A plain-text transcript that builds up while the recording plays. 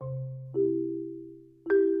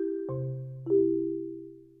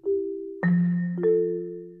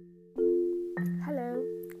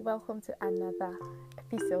welcome to another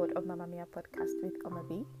episode of Mamma Mia podcast with Oma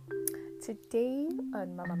B. Today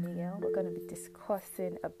on Mamma Mia, we're going to be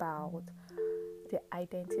discussing about the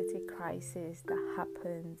identity crisis that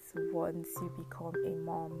happens once you become a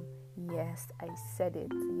mom. Yes, I said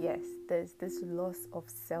it. Yes, there's this loss of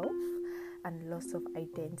self and loss of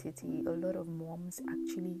identity. A lot of moms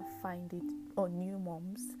actually find it, or new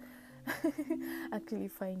moms actually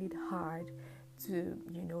find it hard to,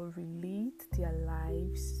 relate their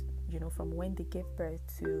lives, from when they gave birth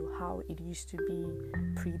to how it used to be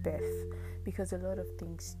pre-birth, because a lot of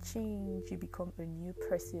things change. You become a new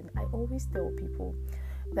person. I always tell people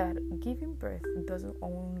that giving birth doesn't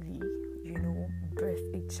only, birth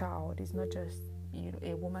a child. It's not just,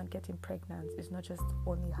 a woman getting pregnant. It's not just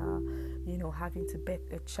only her, having to birth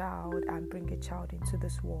a child and bring a child into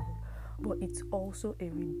this world, but it's also a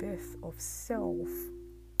rebirth of self.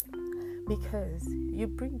 Because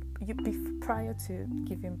prior to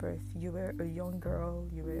giving birth, you were a young girl,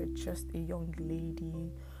 you were just a young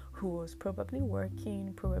lady who was probably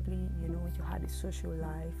working, probably, you had a social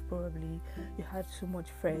life, probably you had so much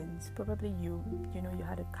friends, probably you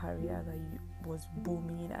had a career that was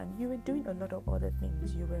booming, and you were doing a lot of other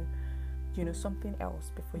things. You were, something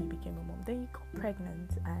else before you became a mom. Then you got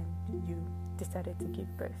pregnant and you decided to give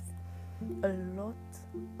birth. A lot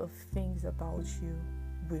of things about you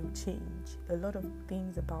will change. A lot of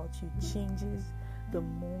things about you changes the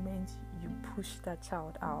moment you push that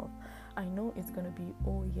child out. I know it's going to be,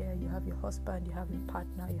 you have your husband, you have your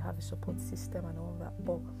partner, you have a support system and all that,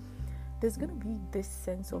 but there's going to be this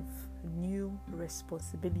sense of new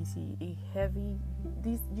responsibility,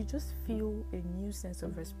 you just feel a new sense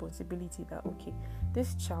of responsibility that, okay,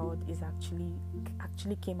 this child is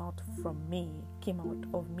actually came out of me,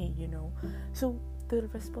 so the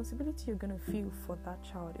responsibility you're going to feel for that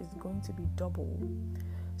child is going to be double.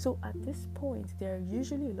 So at this point, there are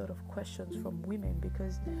usually a lot of questions from women,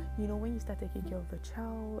 because when you start taking care of the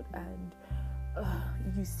child and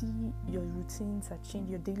you see your routines are changing,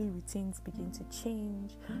 your daily routines begin to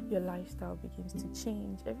change, your lifestyle begins to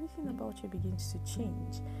change, everything about you begins to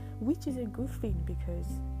change, which is a good thing, because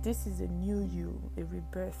this is a new you, a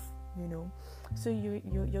rebirth. So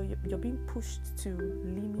you're being pushed to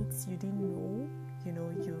limits you didn't know,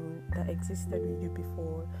 that existed with you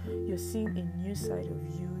before. You're seeing a new side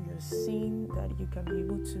of you. You're seeing that you can be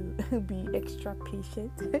able to be extra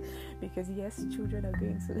patient because yes, children are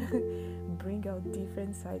going to bring out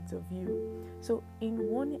different sides of you. So in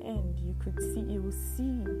one end, you will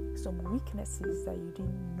see some weaknesses that you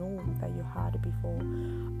didn't know that you had before,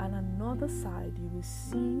 and another side, you will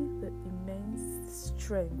see the immense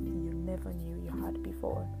strength you never knew you had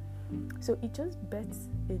before. So it just bets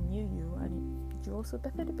a new you, and you also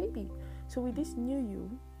betted a baby. So with this new you,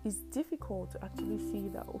 it's difficult to actually see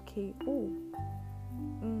that, okay,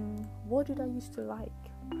 what did I used to like?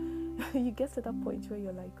 You get to that point where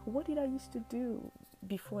you're like, what did I used to do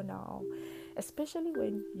before now? Especially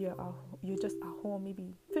when you're just at home,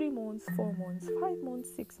 maybe 3 months, 4 months, 5 months,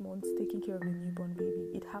 6 months, taking care of a newborn baby.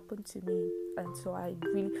 It happened to me, and so I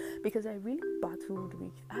really battled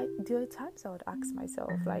with. There are times I would ask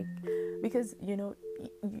myself, like, because you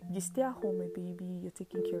stay at home with baby, you're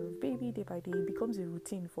taking care of baby day by day, it becomes a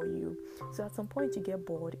routine for you. So at some point you get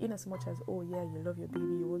bored, in as much as you love your baby,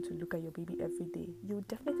 you want to look at your baby every day. You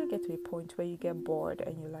definitely get to a point where you get bored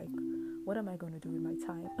and you're like, what am I going to do with my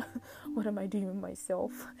time? What am I doing with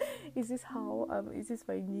myself? Is this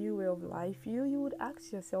my new way of life? You would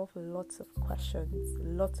ask yourself lots of questions.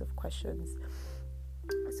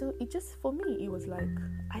 So it just, for me, it was like,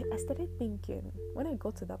 I started thinking, when I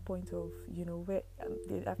got to that point of, where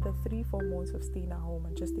after 3-4 months of staying at home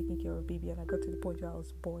and just taking care of baby, and I got to the point where I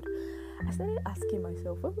was bored, I started asking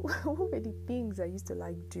myself, what were the things I used to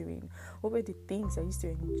like doing? What were the things I used to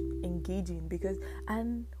engage in?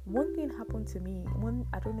 And one thing happened to me,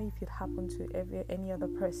 I don't know if it happened to any other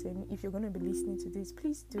person. If you're going to be listening to this,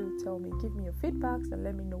 please do tell me, give me your feedbacks and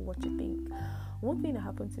let me know what you think. One thing that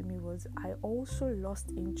happened to me was I also lost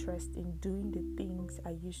interest in doing the things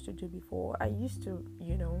I used to do before. I used to,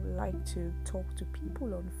 like to talk to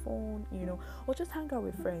people on phone, or just hang out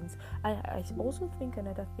with friends. I also think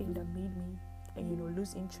another thing that made me,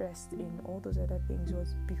 lose interest in all those other things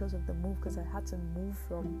was because of the move, because I had to move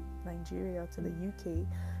from Nigeria to the UK,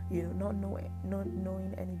 not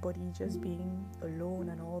knowing anybody, just being alone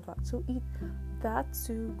and all that. So that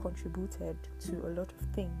too contributed to a lot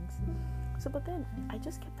of things. So, but then I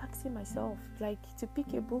just kept asking myself, like, to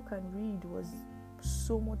pick a book and read was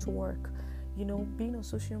so much work. Being on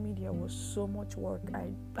social media was so much work.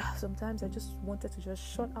 Sometimes I just wanted to just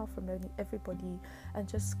shut out from everybody and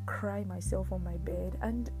just cry myself on my bed.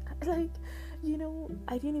 And I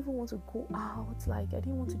didn't even want to go out. I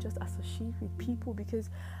didn't want to just associate with people because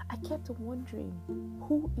I kept wondering,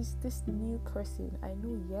 who is this new person? I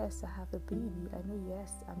know, yes, I have a baby. I know,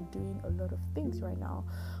 yes, I'm doing a lot of things right now.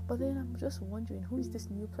 But then I'm just wondering, who is this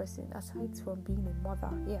new person aside from being a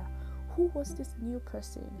mother? Yeah. Who was this new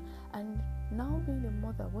person? And now being a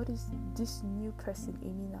mother, what is this new person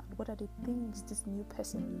aiming at? What are the things this new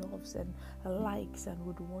person loves and likes and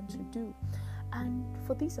would want to do? And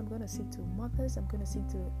for this, I'm going to say to mothers, I'm going to say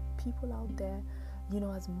to people out there,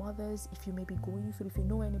 as mothers, if you may be going through, if you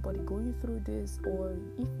know anybody going through this, or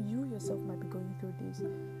if you yourself might be going through this,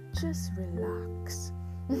 just relax.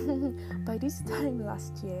 By this time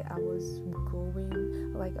last year, I was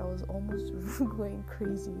almost going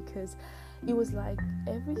crazy because it was like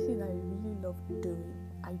everything I really loved doing,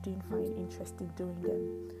 I didn't find interesting doing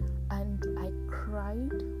them. And I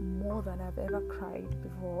cried more than I've ever cried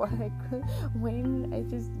before. When I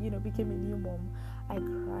just, became a new mom, I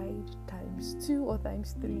cried times 2 or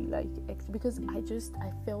times 3, because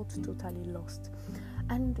I felt totally lost.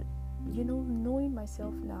 And knowing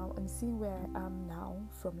myself now and seeing where I am now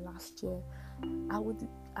from last year, I would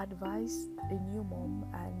advise a new mom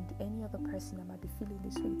and any other person that might be feeling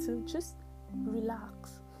this way to just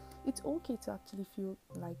relax. It's okay to actually feel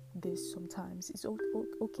like this sometimes. It's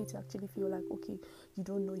okay to actually feel like, okay, you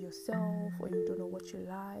don't know yourself, or you don't know what you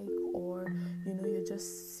like, or you're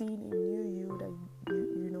just seeing a new you that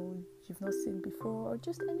you've not seen before, or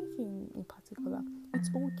just anything in particular. It's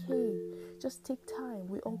okay. Just take time.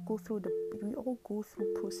 We all go through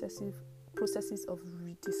processes of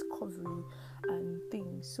rediscovery and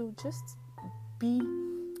things. So just be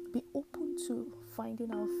open to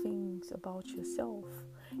finding out things about yourself.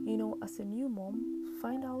 As a new mom,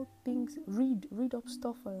 find out things, read up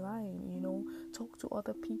stuff online, talk to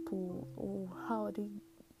other people, or how are they,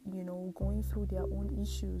 going through their own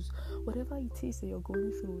issues. Whatever it is that you're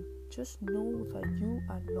going through, just know that you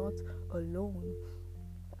are not alone.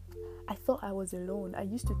 I thought I was alone. I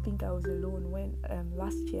used to think I was alone when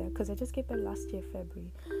last year, because I just gave birth last year,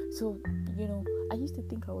 February. So, I used to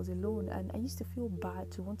think I was alone, and I used to feel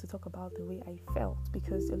bad to want to talk about the way I felt,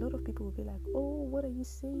 because a lot of people would be like, oh, what are you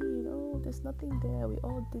saying? Oh, there's nothing there. We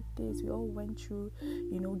all did this. We all went through,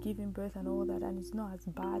 giving birth and all that, and it's not as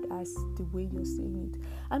bad as the way you're saying it.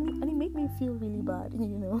 And it made me feel really bad,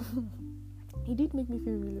 It did make me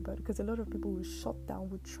feel really bad, because a lot of people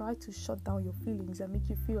would try to shut down your feelings and make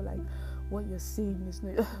you feel like what you're saying is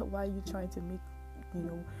not, why are you trying to make,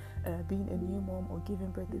 being a new mom or giving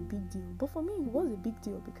birth a big deal. But for me, it was a big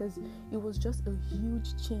deal, because it was just a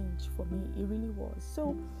huge change for me. It really was.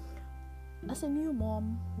 So as a new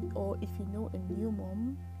mom, or if you know a new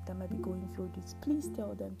mom that might be going through this, please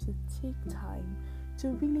tell them to take time to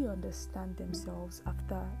really understand themselves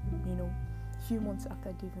after, few months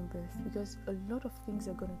after giving birth, because a lot of things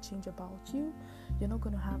are going to change about you. You're not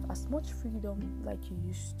going to have as much freedom like you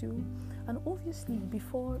used to. And obviously,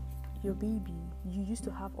 before your baby, you used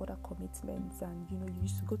to have other commitments, and you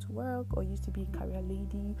used to go to work, or you used to be a career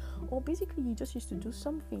lady, or basically you just used to do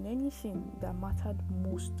anything that mattered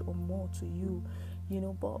most or more to you.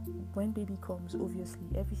 But when baby comes, obviously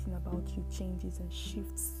everything about you changes and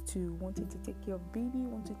shifts to wanting to take care of baby,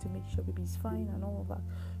 wanting to make sure baby is fine and all of that.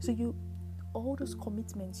 So all those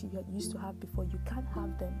commitments you used to have before, you can't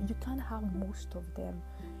have them. You can't have most of them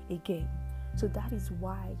again. So that is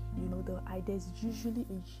why, there's usually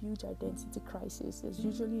a huge identity crisis. There's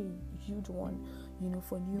usually a huge one,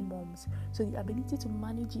 for new moms. So the ability to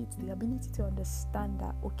manage it, the ability to understand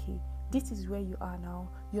that, okay, this is where you are now.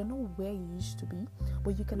 You're not where you used to be,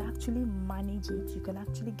 but you can actually manage it. You can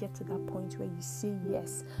actually get to that point where you say,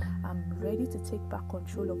 yes, I'm ready to take back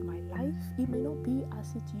control of my life. It may not be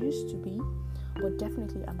as it used to be, but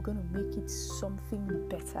definitely I'm going to make it something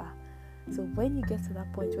better. So when you get to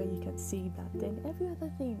that point where you can say that, then every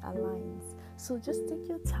other thing aligns. So just take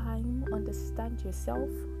your time, understand yourself,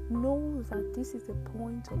 know that this is a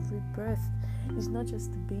point of rebirth. It's not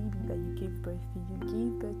just the baby that you gave birth to. You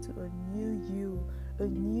gave birth to a new you, a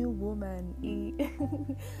new woman,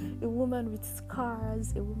 a woman with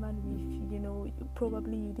scars, a woman with,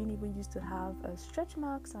 probably you didn't even used to have stretch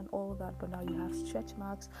marks and all that, but now you have stretch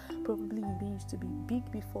marks. Probably you didn't used to be big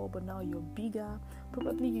before, but now you're bigger.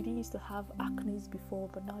 Probably you didn't used to have acne before,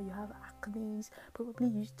 but now you have acne. Probably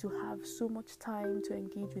you used to have so much time to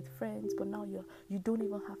engage with friends, but now you don't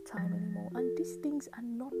even have time anymore. And these things are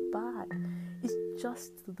not bad. It's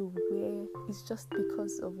just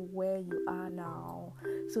because of where you are now. now.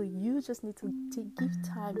 So you just need to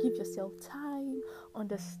give yourself time,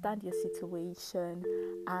 understand your situation,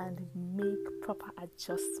 and make proper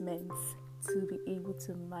adjustments to be able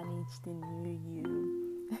to manage the new you.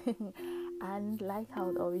 And like I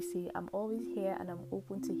would always say, I'm always here and I'm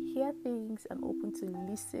open to hear things. I'm open to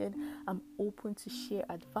listen. I'm open to share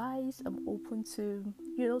advice. I'm open to,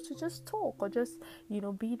 to just talk or just,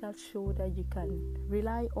 be that shoulder you can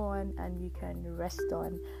rely on and you can rest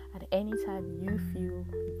on at any time you feel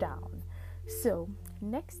down. So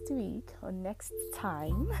next week or next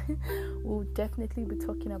time, we'll definitely be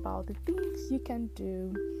talking about the things you can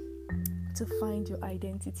do to find your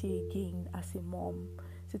identity again as a mom.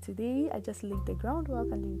 So today I just laid the groundwork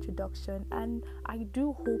and the introduction, and I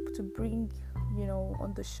do hope to bring,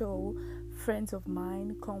 on the show, friends of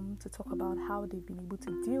mine come to talk about how they've been able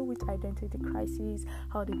to deal with identity crisis,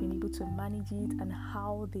 how they've been able to manage it, and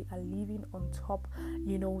how they are living on top,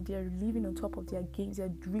 they're living on top of their games.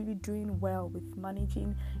 They're really doing well with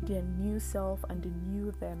managing their new self and the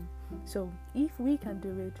new them. So if we can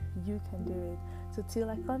do it, you can do it. So till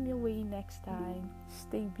I come your way next time,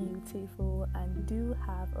 stay beautiful and do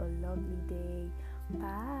have a lovely day.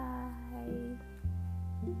 Bye.